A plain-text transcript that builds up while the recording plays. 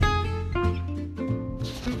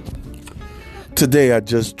Today I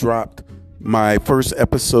just dropped my first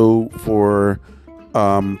episode for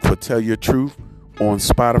Tell Your Truth on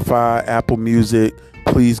Spotify, Apple Music.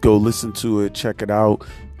 Please go listen to it, check it out.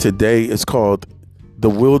 Today it's called The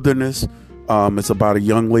Wilderness. It's about a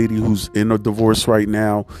young lady who's in a divorce right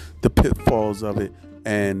now, the pitfalls of it,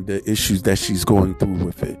 and the issues that she's going through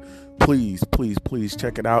with it. Please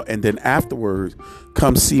check it out. And then afterwards,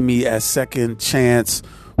 come see me at Second Chance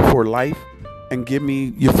for Life and give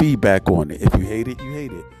me your feedback on it. If you hate it, you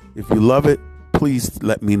hate it. If you love it, please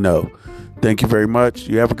let me know. Thank you very much.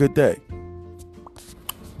 You have a good day.